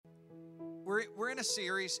We're in a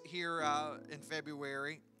series here in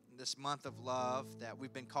February, this month of love, that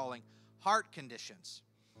we've been calling Heart Conditions.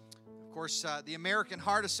 Of course, the American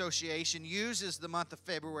Heart Association uses the month of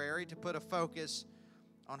February to put a focus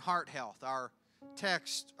on heart health. Our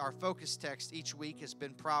focus text each week has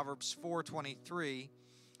been Proverbs 4:23,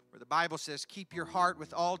 where the Bible says, "Keep your heart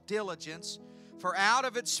with all diligence, for out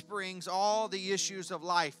of it springs all the issues of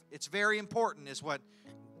life." It's very important, is what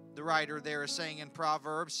the writer there is saying in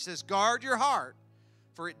Proverbs. He says, guard your heart,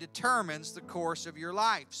 for it determines the course of your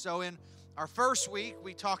life. So in our first week,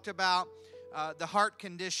 we talked about the heart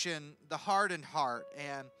condition, the hardened heart,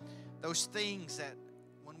 and those things that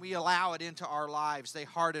when we allow it into our lives, they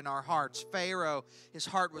harden our hearts. Pharaoh, his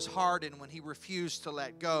heart was hardened when he refused to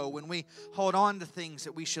let go. When we hold on to things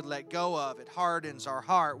that we should let go of, it hardens our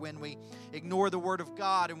heart. When we ignore the Word of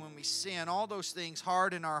God and when we sin, all those things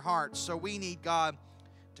harden our hearts. So we need God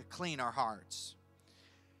to clean our hearts.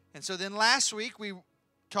 And so then last week we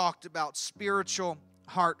talked about spiritual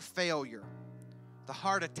heart failure, the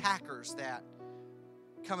heart attackers that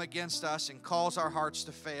come against us and cause our hearts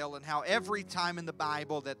to fail, and how every time in the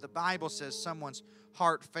Bible that the Bible says someone's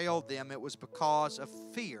heart failed them, it was because of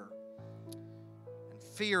fear. And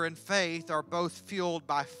fear and faith are both fueled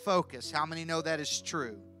by focus. How many know that is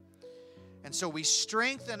true? And so we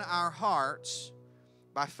strengthen our hearts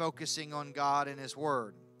by focusing on God and His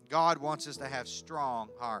Word. God wants us to have strong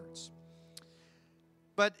hearts.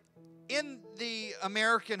 But in the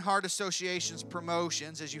American Heart Association's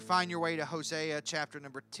promotions, as you find your way to Hosea chapter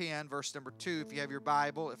number 10, verse number 2, if you have your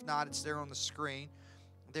Bible, if not, it's there on the screen,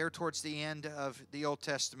 there towards the end of the Old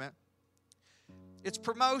Testament. Its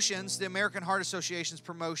promotions, the American Heart Association's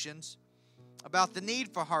promotions about the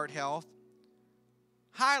need for heart health,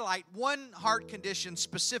 highlight one heart condition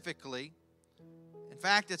specifically. In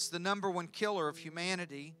fact, it's the number one killer of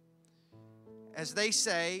humanity, as they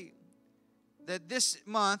say that this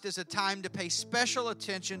month is a time to pay special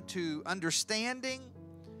attention to understanding,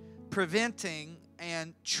 preventing,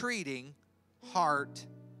 and treating heart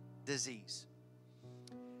disease.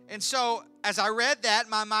 And so, as I read that,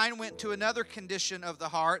 my mind went to another condition of the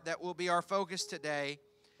heart that will be our focus today,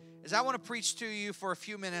 as I want to preach to you for a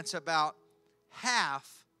few minutes about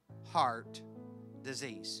half heart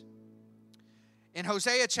disease. In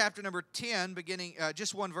Hosea chapter number 10, beginning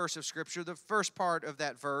just one verse of Scripture, the first part of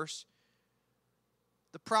that verse,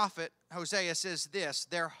 the prophet Hosea says this: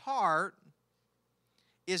 their heart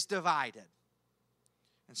is divided.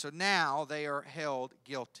 And so now they are held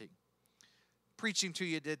guilty. Preaching to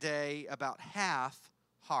you today about half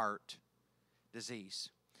heart disease.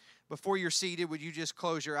 Before you're seated, would you just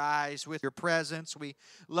close your eyes with your presence? We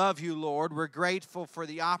love you, Lord. We're grateful for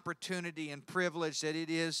the opportunity and privilege that it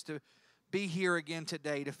is to be here again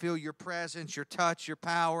today, to feel your presence, your touch, your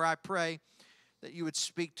power. I pray that you would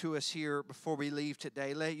speak to us here before we leave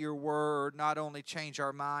today. Let your word not only change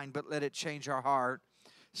our mind, but let it change our heart.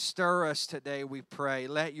 Stir us today, we pray.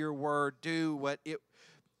 Let your word do what it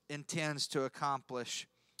intends to accomplish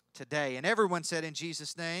today. And everyone said, in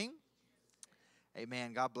Jesus' name,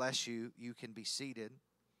 amen. God bless you. You can be seated.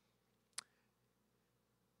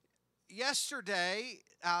 Yesterday,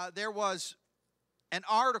 there was an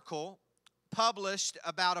article published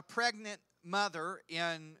about a pregnant mother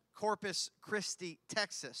in Corpus Christi,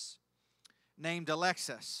 Texas, named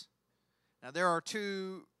Alexis. Now, there are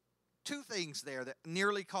two things there that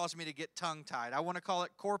nearly caused me to get tongue-tied. I want to call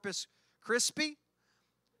it Corpus Crispy,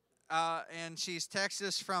 and she's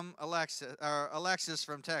Alexis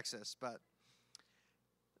from Texas. But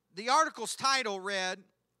the article's title read,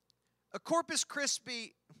 "A Corpus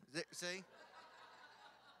Crispy." See?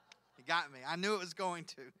 You got me. I knew it was going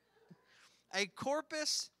to. A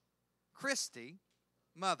Corpus Christi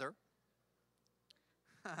mother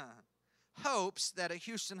hopes that a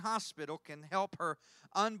Houston hospital can help her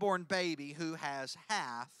unborn baby who has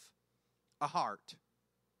half a heart.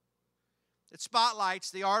 It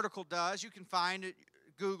spotlights, the article does, you can find it,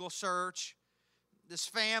 Google search, this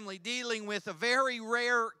family dealing with a very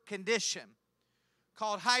rare condition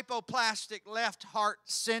called hypoplastic left heart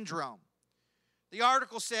syndrome. The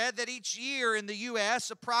article said that each year in the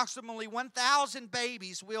U.S., approximately 1,000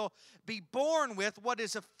 babies will be born with what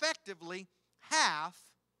is effectively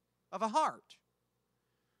half of a heart.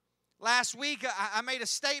 Last week, I made a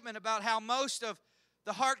statement about how most of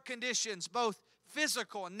the heart conditions, both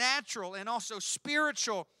physical and natural and also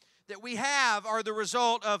spiritual, that we have are the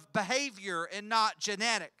result of behavior and not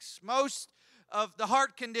genetics. Most of the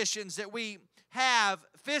heart conditions that we have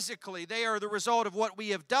physically, they are the result of what we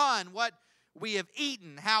have done, what we have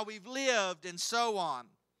eaten, how we've lived, and so on.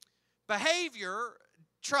 Behavior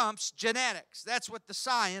trumps genetics. That's what the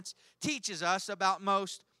science teaches us about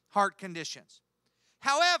most heart conditions.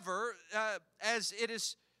 However, as it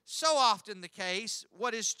is so often the case,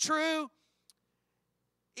 what is true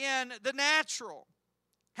in the natural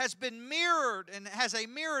has been mirrored and has a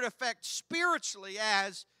mirrored effect spiritually,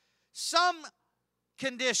 as some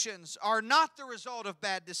conditions are not the result of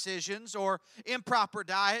bad decisions or improper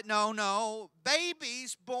diet. No.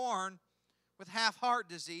 Babies born with half heart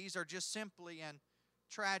disease are just simply and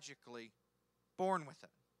tragically born with it.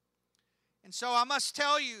 And so I must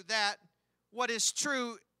tell you that what is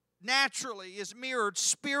true naturally is mirrored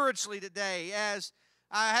spiritually today, as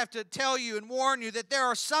I have to tell you and warn you that there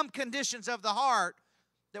are some conditions of the heart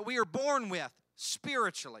that we are born with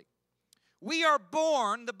spiritually. We are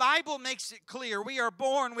born, the Bible makes it clear, we are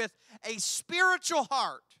born with a spiritual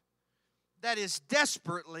heart that is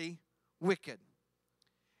desperately wicked.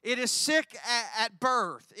 It is sick at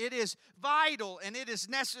birth. It is vital and it is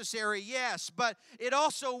necessary, yes, but it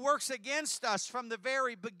also works against us from the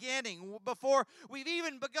very beginning. Before we've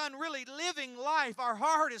even begun really living life, our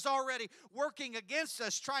heart is already working against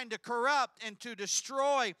us, trying to corrupt and to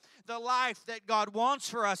destroy the life that God wants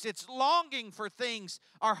for us. It's longing for things,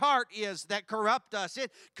 our heart is, that corrupt us.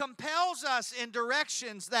 It compels us in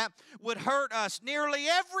directions that would hurt us. Nearly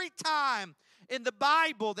every time in the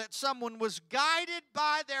Bible that someone was guided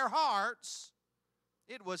by their hearts,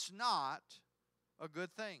 it was not a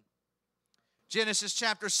good thing. Genesis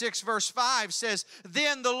chapter 6 verse 5 says,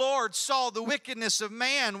 "Then the Lord saw the wickedness of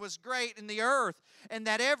man was great in the earth, and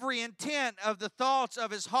that every intent of the thoughts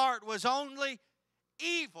of his heart was only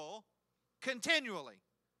evil continually."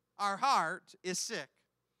 Our heart is sick.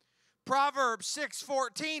 Proverbs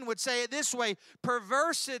 6:14 would say it this way,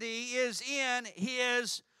 "Perversity is in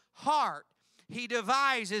his heart. He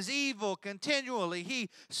devises evil continually. He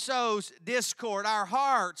sows discord." Our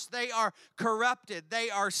hearts, they are corrupted. They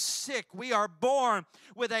are sick. We are born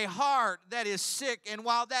with a heart that is sick. And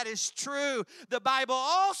while that is true, the Bible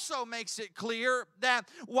also makes it clear that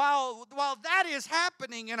while that is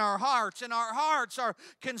happening in our hearts, and our hearts are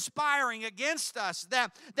conspiring against us,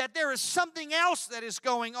 that there is something else that is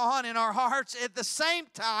going on in our hearts at the same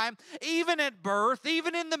time, even at birth,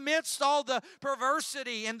 even in the midst of all the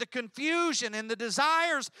perversity and the confusion and the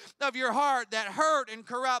desires of your heart that hurt and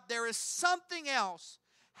corrupt, there is something else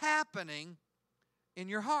happening in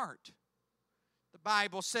your heart. The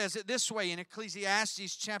Bible says it this way in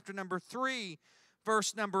Ecclesiastes chapter number 3,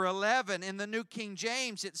 verse number 11. In the New King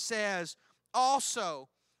James it says,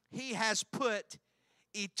 "Also he has put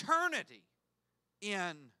eternity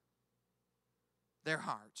in their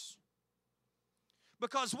hearts."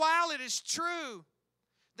 Because while it is true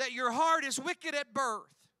that your heart is wicked at birth,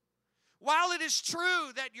 while it is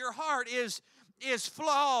true that your heart is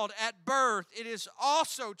flawed at birth, it is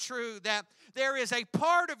also true that there is a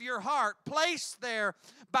part of your heart placed there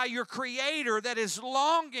by your Creator that is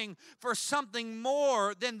longing for something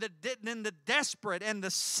more than the desperate and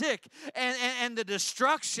the sick and the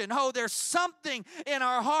destruction. Oh, there's something in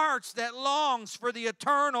our hearts that longs for the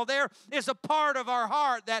eternal. There is a part of our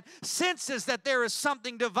heart that senses that there is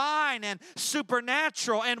something divine and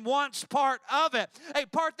supernatural and wants part of it. A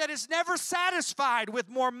part that is never satisfied with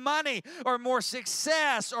more money or more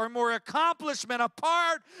success or more accomplishment. A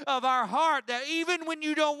part of our heart that even when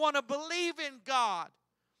you don't want to believe in God,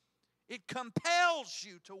 it compels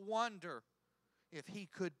you to wonder if He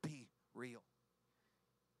could be real.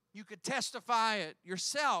 You could testify it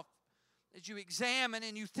yourself as you examine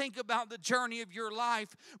and you think about the journey of your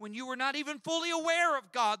life. When you were not even fully aware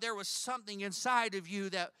of God, there was something inside of you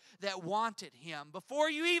that wanted Him. Before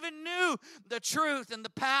you even knew the truth and the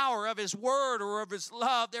power of His Word or of His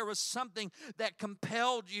love, there was something that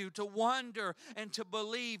compelled you to wonder and to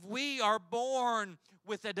believe. We are born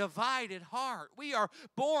with a divided heart. We are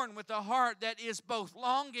born with a heart that is both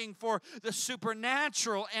longing for the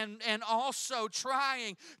supernatural and also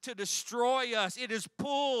trying to destroy us. It is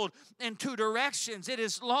pulled in two directions. It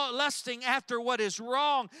is lusting after what is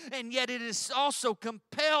wrong, and yet it is also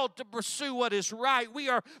compelled to pursue what is right. We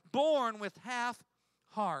are born with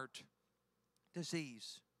half-heart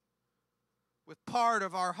disease, with part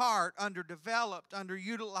of our heart underdeveloped,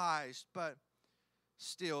 underutilized, but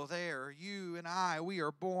still there. You and I, we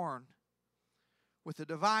are born with a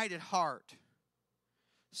divided heart,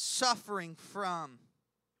 suffering from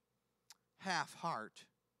half-heart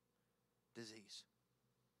disease.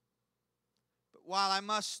 But while I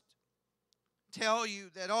must tell you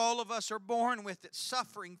that all of us are born with it,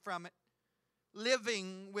 suffering from it,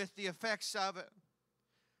 living with the effects of it,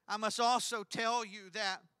 I must also tell you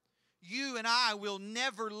that you and I will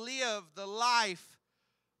never live the life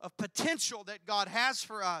of potential that God has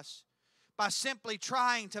for us by simply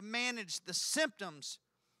trying to manage the symptoms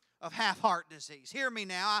of half-heart disease. Hear me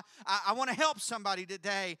now. I want to help somebody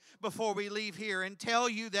today before we leave here and tell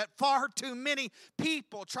you that far too many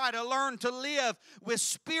people try to learn to live with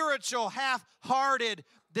spiritual half-hearted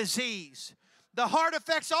disease. The heart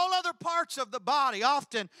affects all other parts of the body.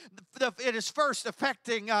 Often it is first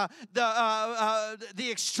affecting the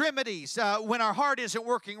extremities when our heart isn't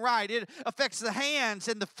working right. It affects the hands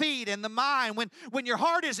and the feet and the mind. When your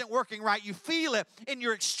heart isn't working right, you feel it in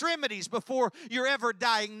your extremities before you're ever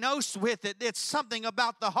diagnosed with it. It's something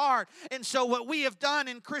about the heart. And so what we have done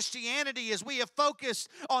in Christianity is we have focused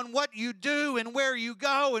on what you do and where you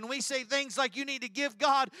go. And we say things like you need to give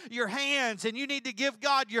God your hands and you need to give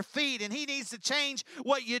God your feet and He needs to change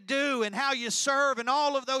what you do and how you serve and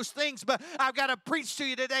all of those things. But I've got to preach to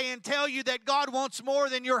you today and tell you that God wants more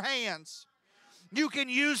than your hands. You can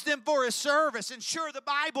use them for His service. And sure, the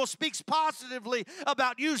Bible speaks positively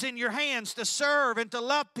about using your hands to serve and to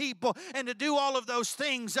love people and to do all of those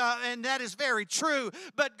things. And that is very true.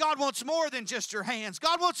 But God wants more than just your hands.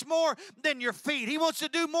 God wants more than your feet. He wants to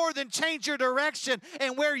do more than change your direction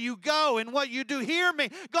and where you go and what you do. Hear me.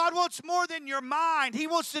 God wants more than your mind. He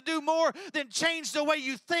wants to do more than change the way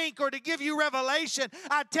you think or to give you revelation.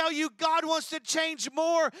 I tell you, God wants to change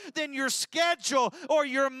more than your schedule or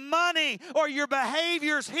your money or your behaviors.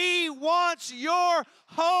 He wants your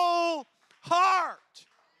whole heart.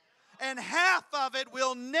 And half of it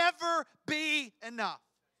will never be enough.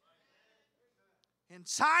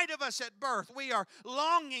 Inside of us at birth, we are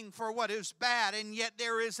longing for what is bad, and yet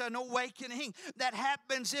there is an awakening that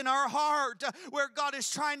happens in our heart where God is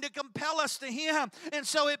trying to compel us to Him, and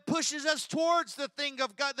so it pushes us towards the things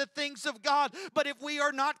of God. But if we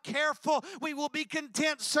are not careful, we will be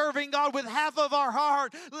content serving God with half of our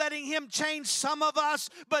heart, letting Him change some of us,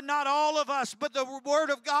 but not all of us. But the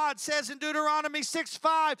Word of God says in Deuteronomy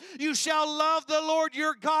 6:5, you shall love the Lord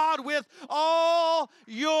your God with all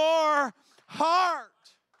your heart.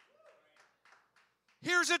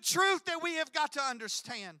 Here's a truth that we have got to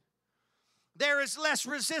understand. There is less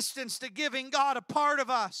resistance to giving God a part of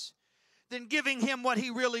us than giving Him what He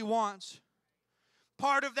really wants.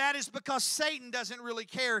 Part of that is because Satan doesn't really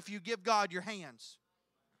care if you give God your hands.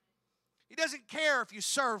 He doesn't care if you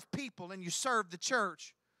serve people and you serve the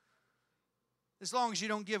church, as long as you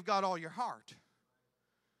don't give God all your heart.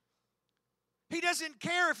 He doesn't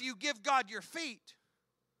care if you give God your feet.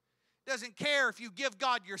 Doesn't care if you give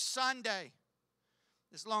God your Sunday,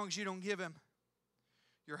 as long as you don't give Him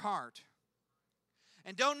your heart.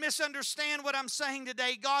 And don't misunderstand what I'm saying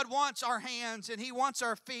today. God wants our hands and He wants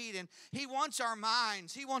our feet and He wants our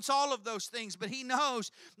minds. He wants all of those things. But He knows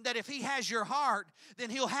that if He has your heart, then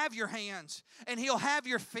He'll have your hands and He'll have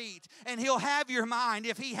your feet and He'll have your mind.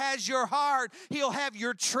 If He has your heart, He'll have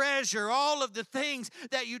your treasure, all of the things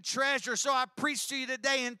that you treasure. So I preach to you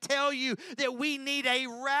today and tell you that we need a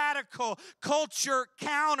radical culture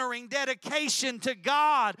countering dedication to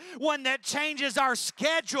God, one that changes our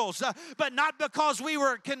schedules, but not because we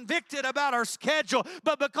were convicted about our schedule,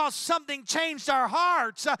 but because something changed our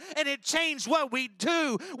hearts and it changed what we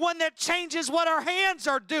do. One that changes what our hands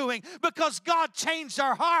are doing because God changed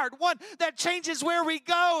our heart. One that changes where we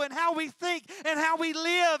go and how we think and how we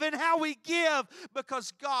live and how we give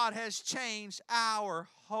because God has changed our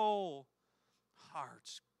whole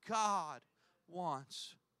hearts. God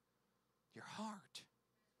wants your heart.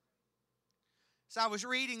 So I was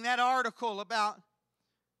reading that article about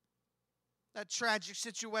that tragic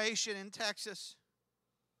situation in Texas,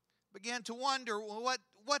 began to wonder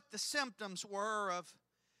what the symptoms were of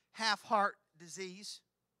half-heart disease.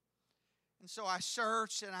 And so I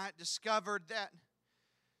searched and I discovered that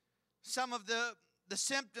some of the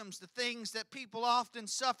symptoms, the things that people often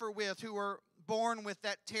suffer with who are born with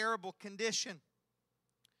that terrible condition,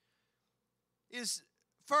 is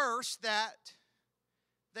first that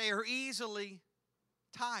they are easily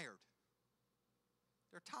tired.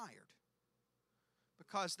 They're tired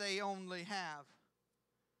because they only have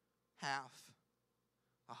half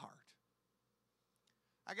a heart.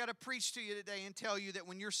 I got to preach to you today and tell you that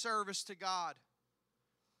when your service to God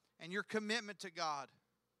and your commitment to God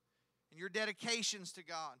and your dedications to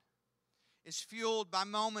God is fueled by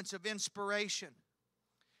moments of inspiration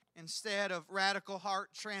instead of radical heart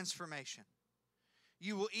transformation,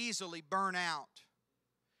 you will easily burn out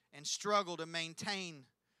and struggle to maintain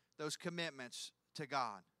those commitments to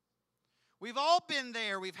God. We've all been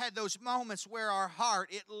there. We've had those moments where our heart,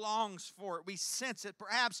 it longs for it. We sense it.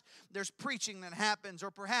 Perhaps there's preaching that happens, or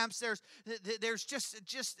perhaps there's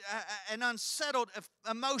just an unsettled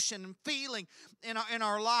emotion and feeling in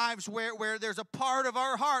our lives where there's a part of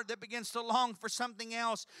our heart that begins to long for something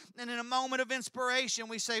else. And in a moment of inspiration,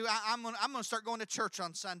 we say, I'm going to start going to church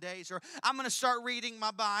on Sundays, or I'm going to start reading my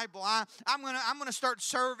Bible. I'm going to start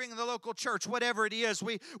serving the local church. Whatever it is,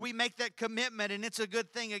 we make that commitment, and it's a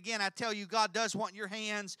good thing. Again, I tell you, God does want your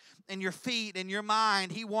hands and your feet and your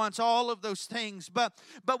mind. He wants all of those things. But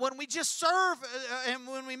when we just serve and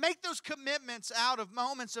when we make those commitments out of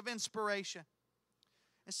moments of inspiration,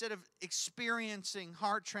 instead of experiencing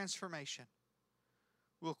heart transformation,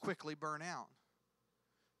 we'll quickly burn out,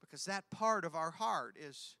 because that part of our heart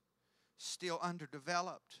is still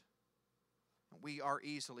underdeveloped. We are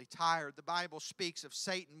easily tired. The Bible speaks of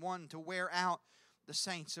Satan wanting to wear out the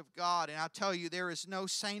saints of God. And I'll tell you, there is no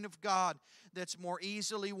saint of God that's more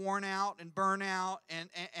easily worn out and burn out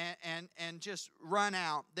and just run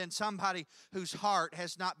out than somebody whose heart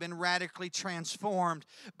has not been radically transformed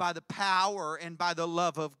by the power and by the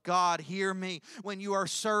love of God. Hear me. When you are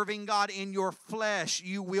serving God in your flesh,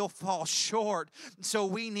 you will fall short. So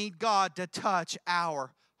we need God to touch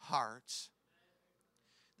our hearts.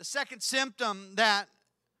 The second symptom that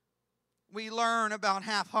we learn about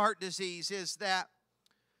half-heart disease is that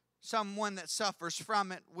someone that suffers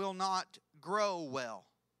from it will not grow well.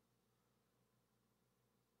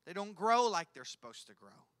 They don't grow like they're supposed to grow.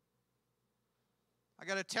 I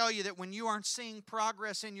got to tell you that when you aren't seeing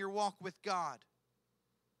progress in your walk with God,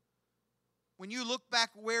 when you look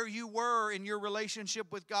back where you were in your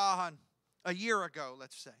relationship with God a year ago,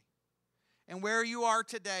 let's say, and where you are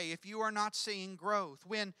today, if you are not seeing growth,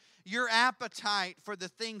 when your appetite for the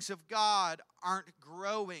things of God aren't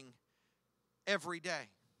growing every day,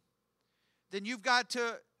 then you've got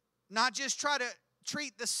to not just try to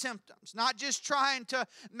treat the symptoms, not just trying to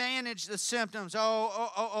manage the symptoms.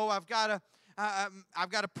 I've got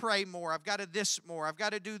to pray more. I've got to this more. I've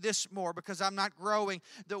got to do this more because I'm not growing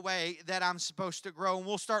the way that I'm supposed to grow. And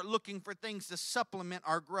we'll start looking for things to supplement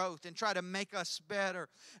our growth and try to make us better.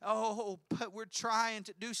 But we're trying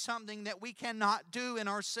to do something that we cannot do in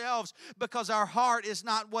ourselves because our heart is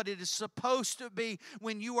not what it is supposed to be.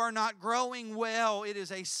 When you are not growing well, it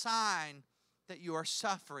is a sign that you are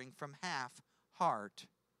suffering from half-heart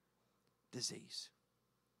disease.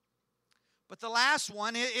 But the last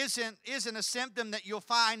one isn't a symptom that you'll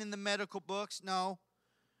find in the medical books. No.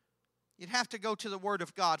 You'd have to go to the Word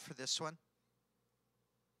of God for this one.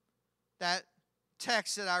 That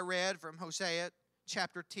text that I read from Hosea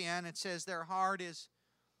chapter 10, it says their heart is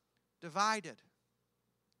divided.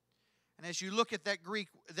 And as you look at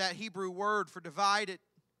that Hebrew word for divided,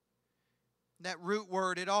 that root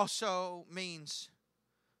word, it also means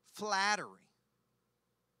flattery.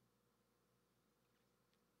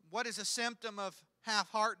 What is a symptom of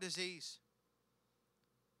half-heart disease?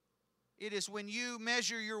 It is when you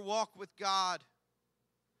measure your walk with God,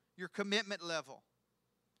 your commitment level,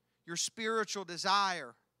 your spiritual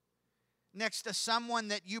desire, next to someone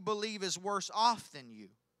that you believe is worse off than you.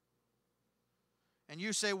 And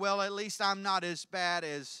you say, well, at least I'm not as bad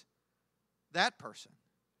as that person.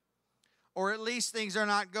 Or at least things are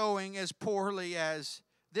not going as poorly as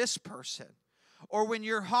this person. Or when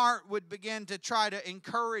your heart would begin to try to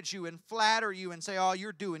encourage you and flatter you and say, oh,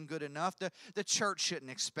 you're doing good enough. The church shouldn't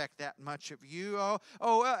expect that much of you.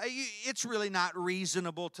 It's really not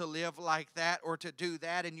reasonable to live like that or to do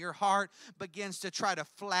that. And your heart begins to try to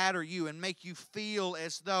flatter you and make you feel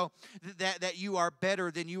as though that you are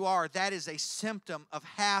better than you are. That is a symptom of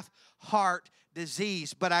half-heart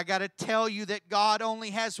disease. But I got to tell you that God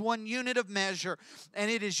only has one unit of measure, and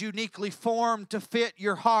it is uniquely formed to fit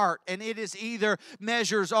your heart. And it is either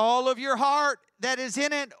measures all of your heart that is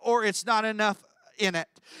in it, or it's not enough in it.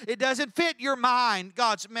 It doesn't fit your mind.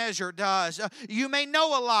 God's measure does. You may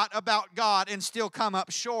know a lot about God and still come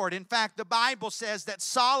up short. In fact, the Bible says that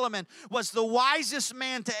Solomon was the wisest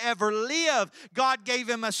man to ever live. God gave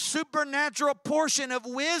him a supernatural portion of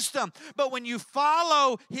wisdom. But when you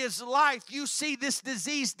follow his life, you see this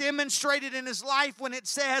disease demonstrated in his life when it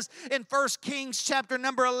says in 1 Kings chapter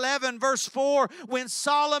number 11, verse 4, when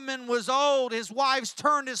Solomon was old, his wives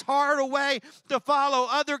turned his heart away to follow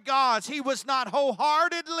other gods. He was not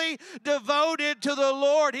wholeheartedly devoted to the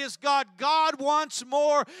Lord his God. God wants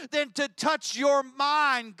more than to touch your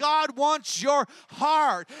mind. God wants your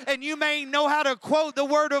heart. And you may know how to quote the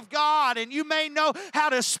Word of God, and you may know how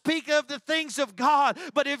to speak of the things of God,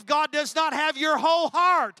 but if God does not have your whole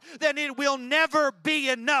heart, then it will never be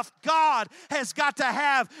enough. God has got to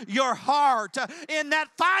have your heart. In that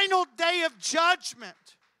final day of judgment,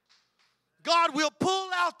 God will pull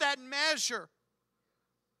out that measure.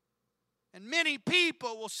 And many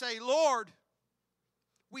people will say, Lord,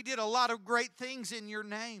 we did a lot of great things in your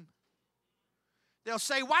name. They'll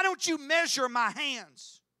say, why don't you measure my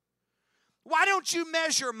hands? Why don't you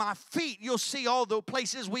measure my feet? You'll see all the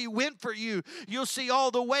places we went for you. You'll see all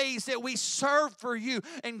the ways that we served for you.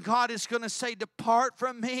 And God is going to say, depart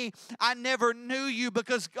from me. I never knew you,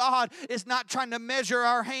 because God is not trying to measure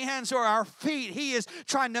our hands or our feet. He is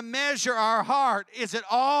trying to measure our heart. Is it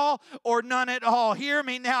all or none at all? Hear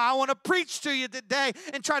me now. I want to preach to you today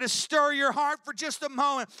and try to stir your heart for just a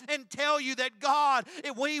moment and tell you that God,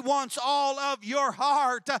 He wants all of your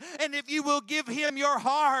heart. And if you will give Him your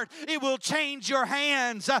heart, it will change your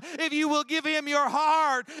hands. If you will give Him your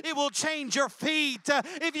heart, it will change your feet.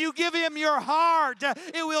 If you give Him your heart,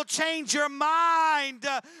 it will change your mind.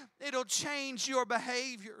 It'll change your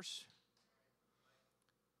behaviors.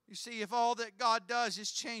 You see, if all that God does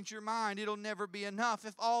is change your mind, it'll never be enough.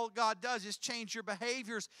 If all God does is change your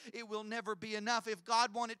behaviors, it will never be enough. If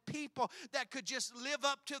God wanted people that could just live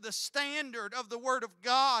up to the standard of the Word of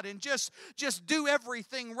God and just do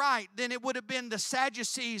everything right, then it would have been the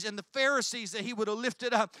Sadducees and the Pharisees that He would have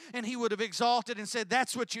lifted up and He would have exalted and said,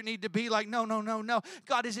 that's what you need to be like. No.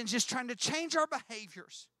 God isn't just trying to change our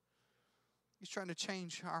behaviors. He's trying to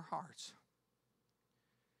change our hearts.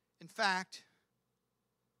 In fact,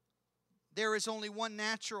 there is only one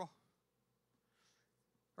natural,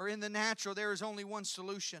 or in the natural, there is only one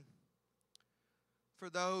solution for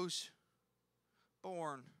those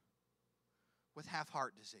born with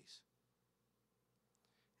half-heart disease.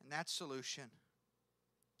 And that solution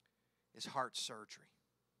is heart surgery.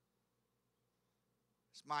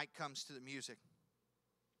 As Mike comes to the music,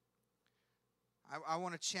 I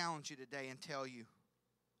want to challenge you today and tell you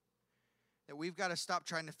that we've got to stop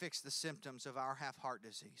trying to fix the symptoms of our half-heart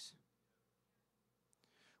disease.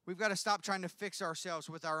 We've got to stop trying to fix ourselves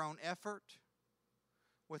with our own effort,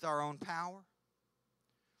 with our own power.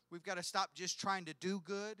 We've got to stop just trying to do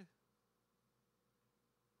good.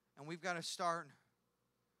 And we've got to start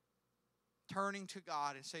turning to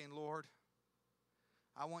God and saying, Lord,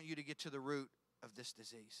 I want you to get to the root of this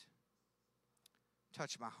disease.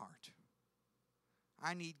 Touch my heart.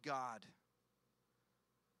 I need God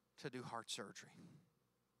to do heart surgery.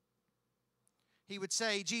 He would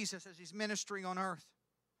say, Jesus, as He's ministering on earth,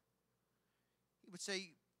 He would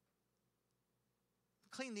say,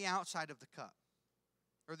 clean the outside of the cup,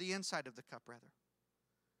 or the inside of the cup, rather.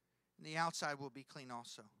 And the outside will be clean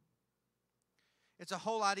also. It's a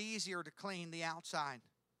whole lot easier to clean the outside,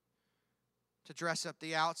 to dress up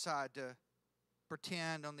the outside, to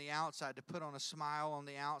pretend on the outside, to put on a smile on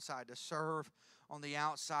the outside, to serve on the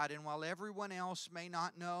outside. And while everyone else may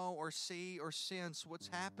not know or see or sense what's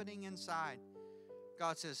happening inside,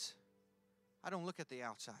 God says, I don't look at the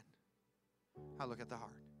outside. I look at the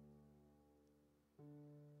heart.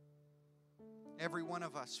 Every one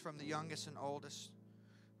of us, from the youngest and oldest,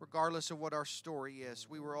 regardless of what our story is,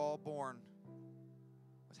 we were all born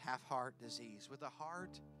with half-heart disease, with a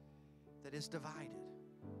heart that is divided.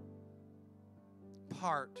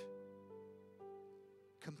 Part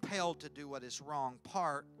compelled to do what is wrong,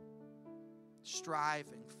 part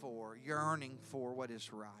striving for, yearning for what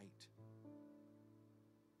is right.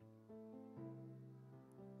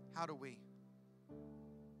 How do we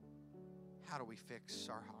fix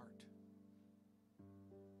our heart?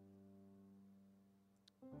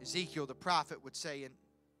 Ezekiel the prophet would say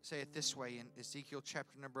it this way in Ezekiel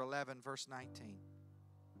chapter number 11, verse 19.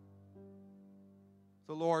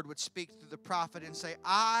 The Lord would speak through the prophet and say,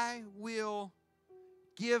 I will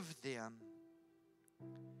give them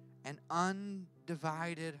an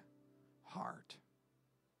undivided heart.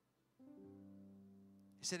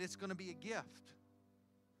 He said it's going to be a gift.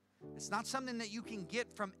 It's not something that you can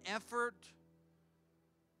get from effort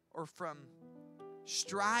or from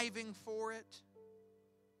striving for it.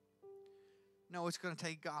 No, it's going to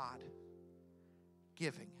take God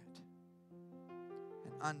giving it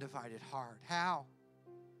an undivided heart. How?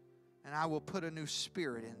 And I will put a new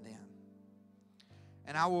spirit in them.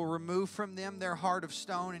 And I will remove from them their heart of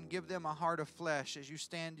stone and give them a heart of flesh. As you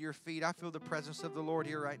stand to your feet, I feel the presence of the Lord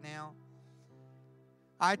here right now.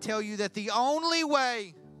 I tell you that the only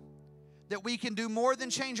way that we can do more than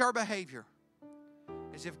change our behavior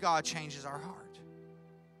is if God changes our heart.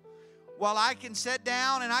 While I can sit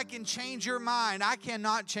down and I can change your mind, I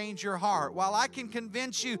cannot change your heart. While I can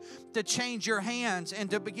convince you to change your hands and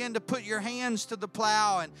to begin to put your hands to the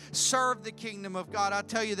plow and serve the kingdom of God, I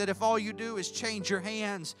tell you that if all you do is change your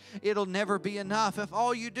hands, it'll never be enough. If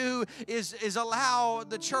all you do is allow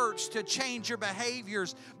the church to change your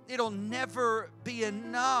behaviors, it'll never be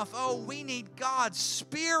enough. Oh, we need God's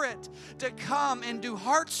Spirit to come and do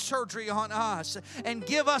heart surgery on us and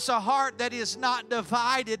give us a heart that is not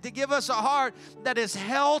divided, to give us a heart that is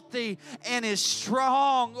healthy and is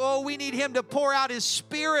strong. Oh, we need Him to pour out His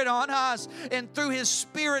Spirit on us, and through His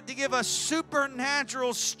Spirit to give us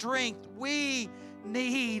supernatural strength. We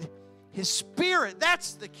need His Spirit.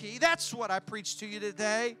 That's the key. That's what I preach to you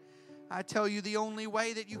today. I tell you, the only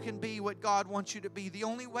way that you can be what God wants you to be, the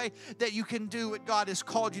only way that you can do what God has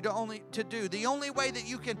called you to do, the only way that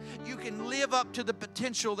you can live up to the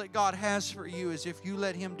potential that God has for you is if you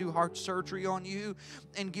let Him do heart surgery on you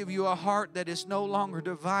and give you a heart that is no longer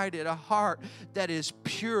divided, a heart that is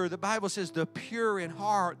pure. The Bible says the pure in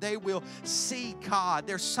heart, they will see God.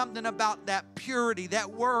 There's something about that purity,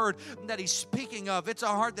 that word that He's speaking of. It's a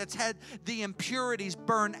heart that's had the impurities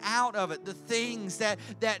burned out of it, the things that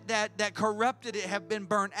corrupted it have been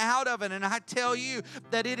burned out of it. And I tell you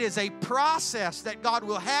that it is a process that God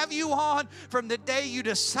will have you on from the day you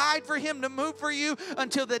decide for Him to move for you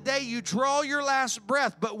until the day you draw your last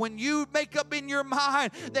breath. But when you make up in your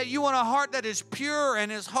mind that you want a heart that is pure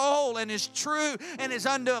and is whole and is true and is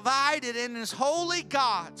undivided and is wholly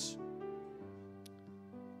God's,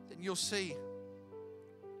 then you'll see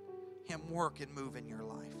Him work and move in your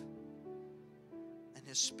life.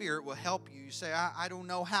 His Spirit will help you. You say, I don't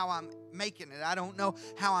know how I'm making it. I don't know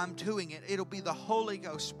how I'm doing it. It'll be the Holy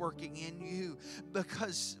Ghost working in you,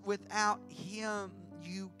 because without Him,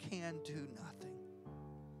 you can do nothing.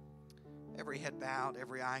 Every head bowed,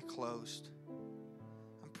 every eye closed.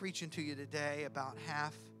 I'm preaching to you today about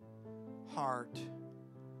half-heart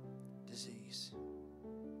disease.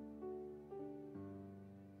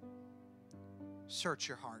 Search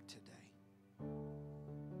your heart today.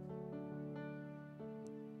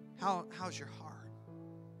 How's your heart?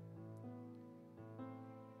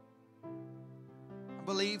 I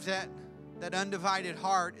believe that undivided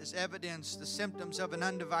heart is evidence. The symptoms of an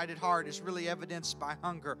undivided heart is really evidenced by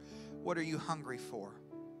hunger. What are you hungry for?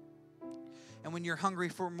 And when you're hungry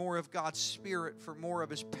for more of God's Spirit, for more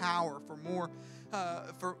of His power, for more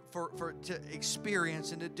to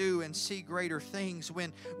experience and to do and see greater things,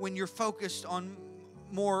 when you're focused on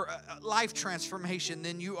more life transformation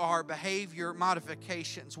than you are behavior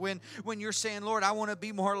modifications. When you're saying, Lord, I want to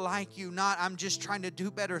be more like you, not I'm just trying to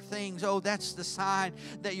do better things. Oh, that's the sign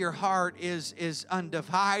that your heart is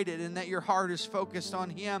undivided and that your heart is focused on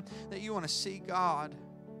Him, that you want to see God.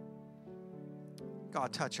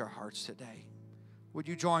 God, touch our hearts today. Would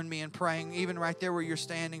you join me in praying, even right there where you're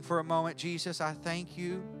standing for a moment? Jesus, I thank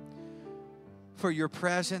you for your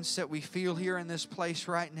presence that we feel here in this place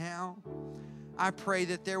right now. I pray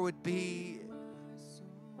that there would be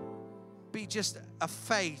just a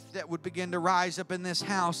faith that would begin to rise up in this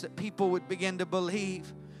house, that people would begin to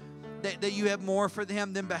believe that you have more for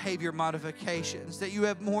them than behavior modifications, that you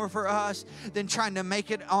have more for us than trying to make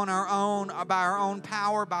it on our own, by our own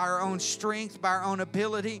power, by our own strength, by our own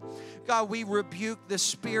ability. God, we rebuke the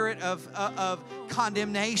spirit of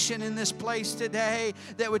condemnation in this place today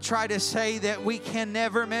that would try to say that we can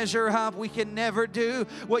never measure up, we can never do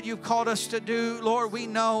what you've called us to do. Lord, we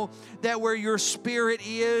know that where your Spirit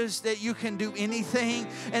is, that you can do anything,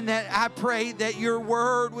 and that I pray that your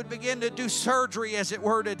word would begin to do surgery, as it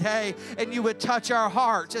were, today, and you would touch our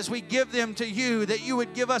hearts as we give them to you, that you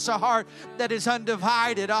would give us a heart that is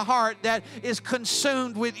undivided, a heart that is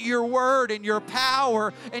consumed with your word and your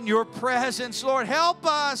power and your presence. Lord, help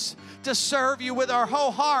us to serve you with our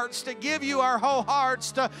whole hearts, to give you our whole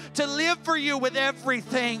hearts, to live for you with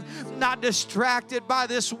everything, not distracted by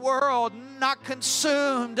this world, not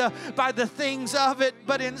consumed by the things of it,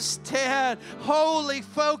 but instead wholly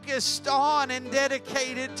focused on and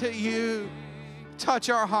dedicated to you. Touch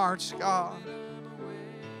our hearts, God.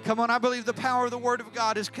 Come on, I believe the power of the Word of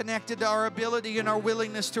God is connected to our ability and our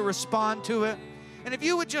willingness to respond to it. And if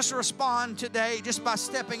you would just respond today just by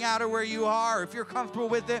stepping out of where you are, if you're comfortable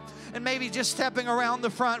with it, and maybe just stepping around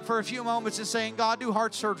the front for a few moments and saying, God, do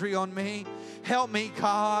heart surgery on me. Help me,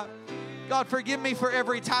 God. God, forgive me for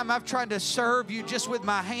every time I've tried to serve you just with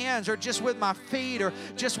my hands or just with my feet or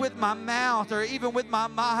just with my mouth or even with my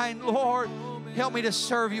mind. Lord, help me to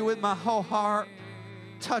serve you with my whole heart.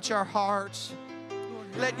 Touch our hearts.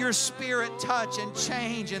 Let your Spirit touch and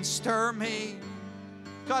change and stir me.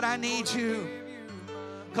 God, I need you.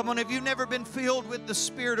 Come on, if you've never been filled with the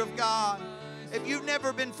Spirit of God, If you've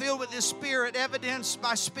never been filled with His Spirit, evidenced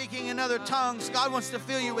by speaking in other tongues, God wants to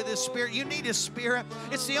fill you with His Spirit. You need His Spirit.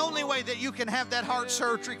 It's the only way that you can have that heart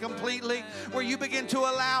surgery completely, where you begin to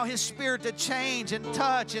allow His Spirit to change and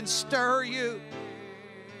touch and stir you.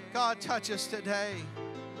 God, touch us today.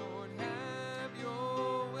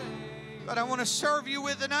 God, I want to serve you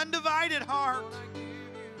with an undivided heart.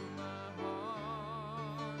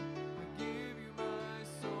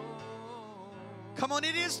 Come on,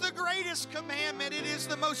 it is the greatest commandment. It is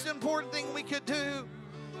the most important thing we could do,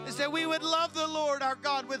 is that we would love the Lord our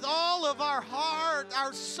God with all of our heart,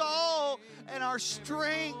 our soul, and our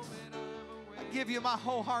strength. I give you my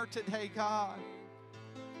whole heart today, God.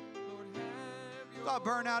 God,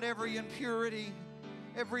 burn out every impurity,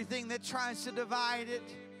 everything that tries to divide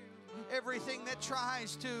it, everything that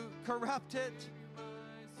tries to corrupt it.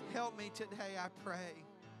 Help me today, I pray.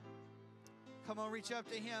 Come on, reach up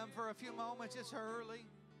to Him for a few moments. It's early.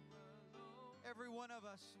 Every one of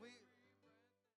us.